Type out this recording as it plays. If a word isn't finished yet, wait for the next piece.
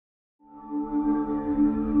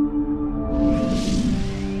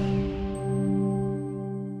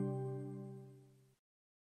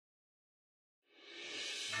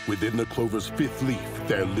Within the Clover's fifth leaf,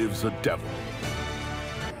 there lives a devil.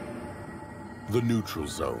 The neutral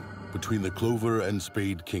zone between the Clover and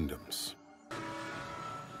Spade Kingdoms.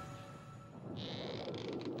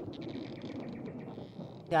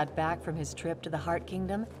 Got back from his trip to the Heart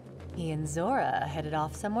Kingdom, he and Zora headed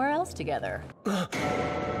off somewhere else together.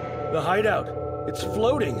 The hideout. It's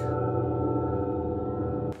floating.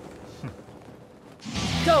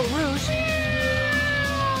 Go, Rouge!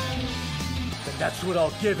 And that's what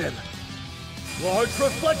I'll give him. Large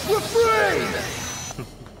reflect refrain!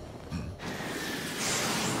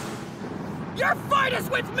 Your fight is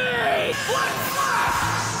with me!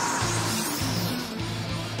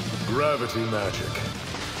 Gravity magic.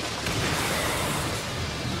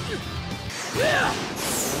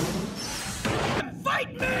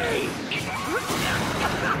 Fight me!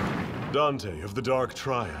 Dante of the Dark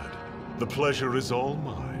Triad. The pleasure is all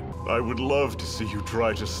mine. I would love to see you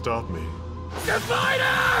try to stop me.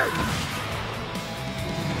 Divider!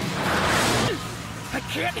 I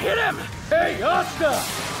can't hit him! Hey, Asta!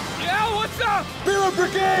 Yeah, what's up? Mirror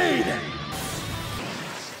Brigade!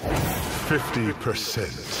 50%.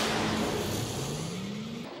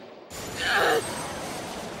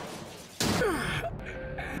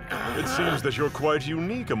 It seems that you're quite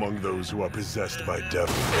unique among those who are possessed by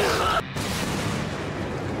devils.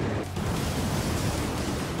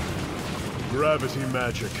 Gravity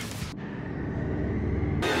magic.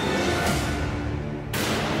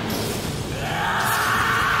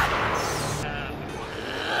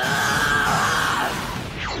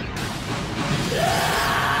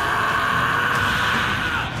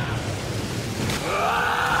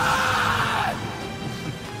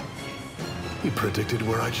 He predicted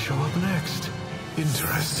where I'd show up next.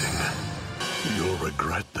 Interesting. You'll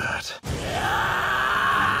regret that.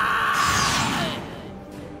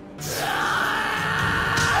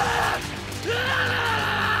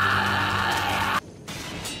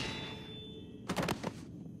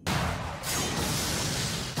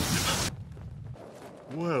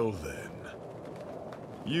 Well then,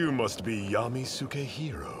 you must be Yami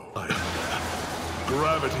Sukehiro.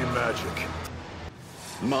 Gravity magic.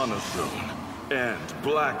 Monozone and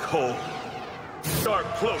black hole. Dark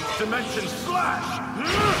cloak dimension slash!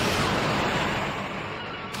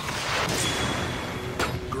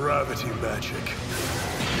 Gravity magic.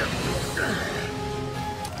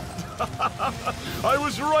 I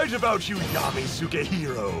was right about you, Yami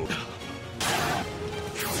Sukehiro.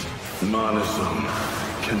 Monozone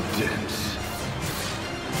condense.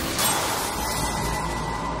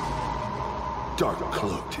 Dark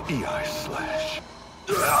cloaked EI slash.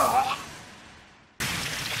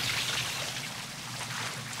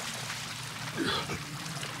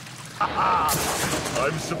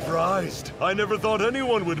 I'm surprised. I never thought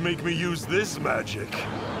anyone would make me use this magic.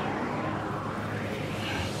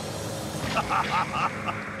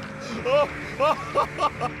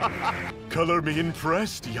 Color me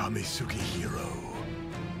impressed, Yami Sukehiro.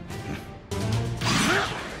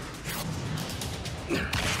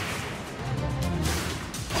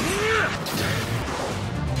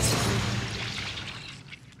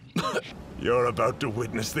 You're about to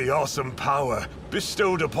witness the awesome power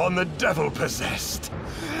bestowed upon the devil-possessed.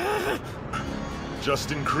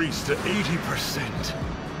 Just increased to 80%.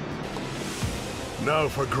 Now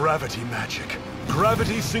for gravity magic.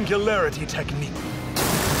 Gravity singularity technique.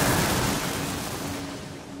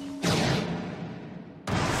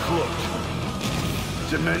 Cloaked.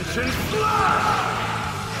 Dimension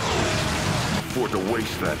slash! For to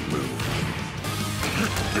waste that move.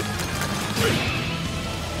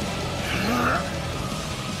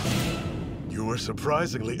 You were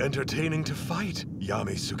surprisingly entertaining to fight,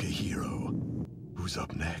 Yami Sukehiro. Who's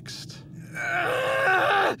up next?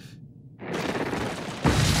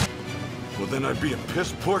 Well, then I'd be a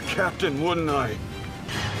piss-poor captain, wouldn't I?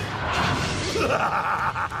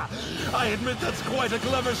 I admit that's quite a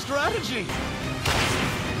clever strategy.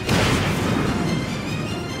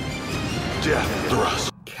 Death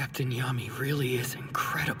thrust. Captain Yami really is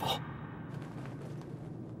incredible.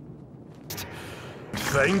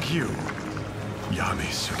 Thank you, Yami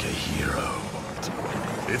Sukehiro.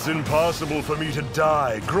 It's impossible for me to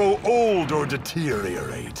die, grow old, or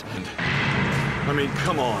deteriorate. I mean,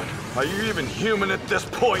 come on. Are you even human at this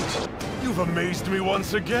point? You've amazed me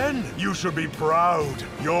once again. You should be proud.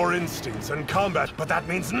 Your instincts and combat, but that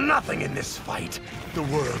means nothing in this fight. The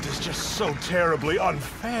world is just so terribly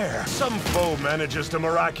unfair. Some foe manages to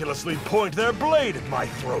miraculously point their blade at my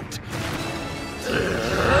throat.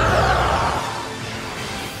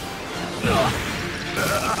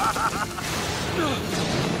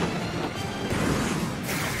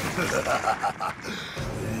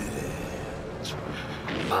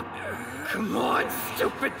 up! Come on,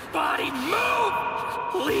 stupid body, move!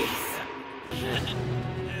 Please!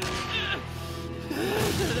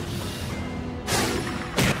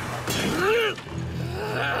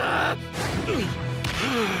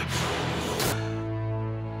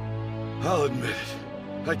 I'll admit it.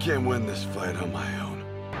 I can't win this fight on my own.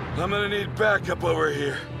 I'm gonna need backup over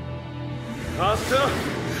here. Asta?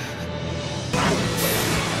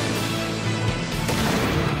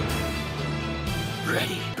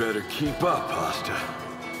 Ready. Better keep up, Asta.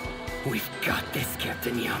 We've got this,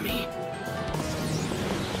 Captain Yami.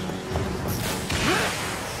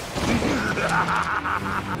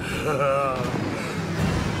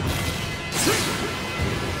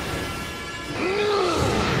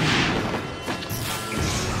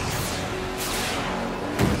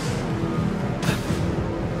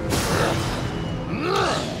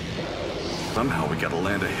 Somehow we gotta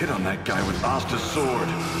land a hit on that guy with Asta's sword.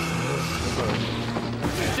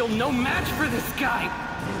 Still no match for this guy!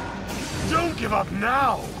 Don't give up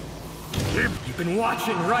now! You've been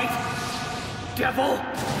watching, right? Devil?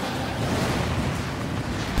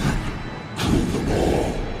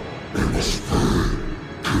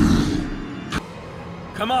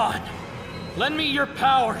 Come on! Lend me your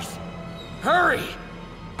powers! Hurry!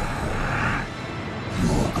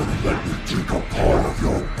 You're gonna let me take a part of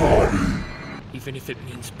your body? Even if it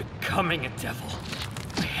means becoming a devil,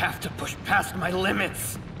 I have to push past my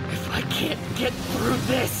limits. If I can't get through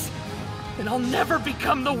this, then I'll never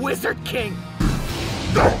become the Wizard King!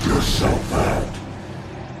 Knock yourself out!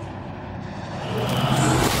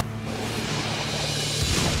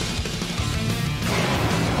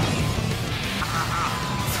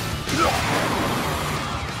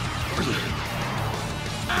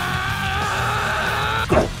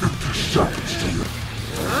 Got 50 seconds to you.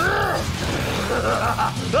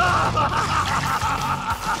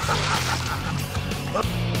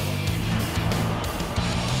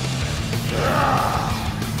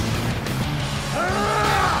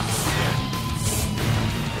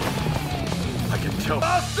 I can tell.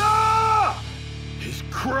 Asta! He's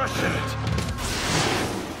crushing it.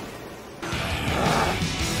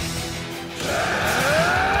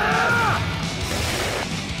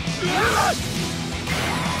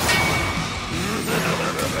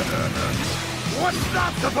 What's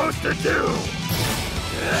that supposed to do?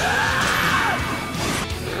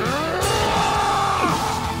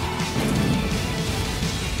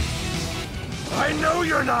 I know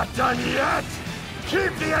you're not done yet!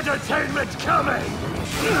 Keep the entertainment coming!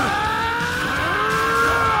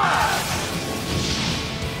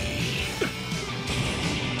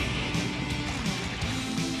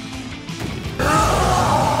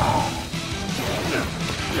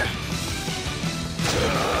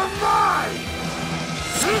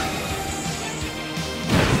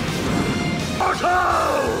 Otto!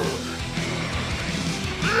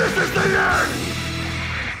 This is the end!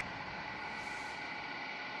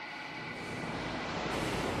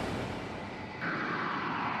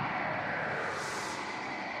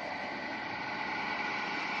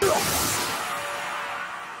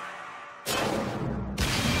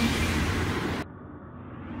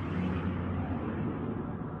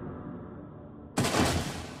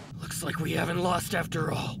 Looks like we haven't lost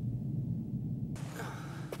after all.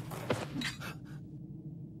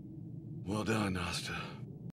 Well done, Asta.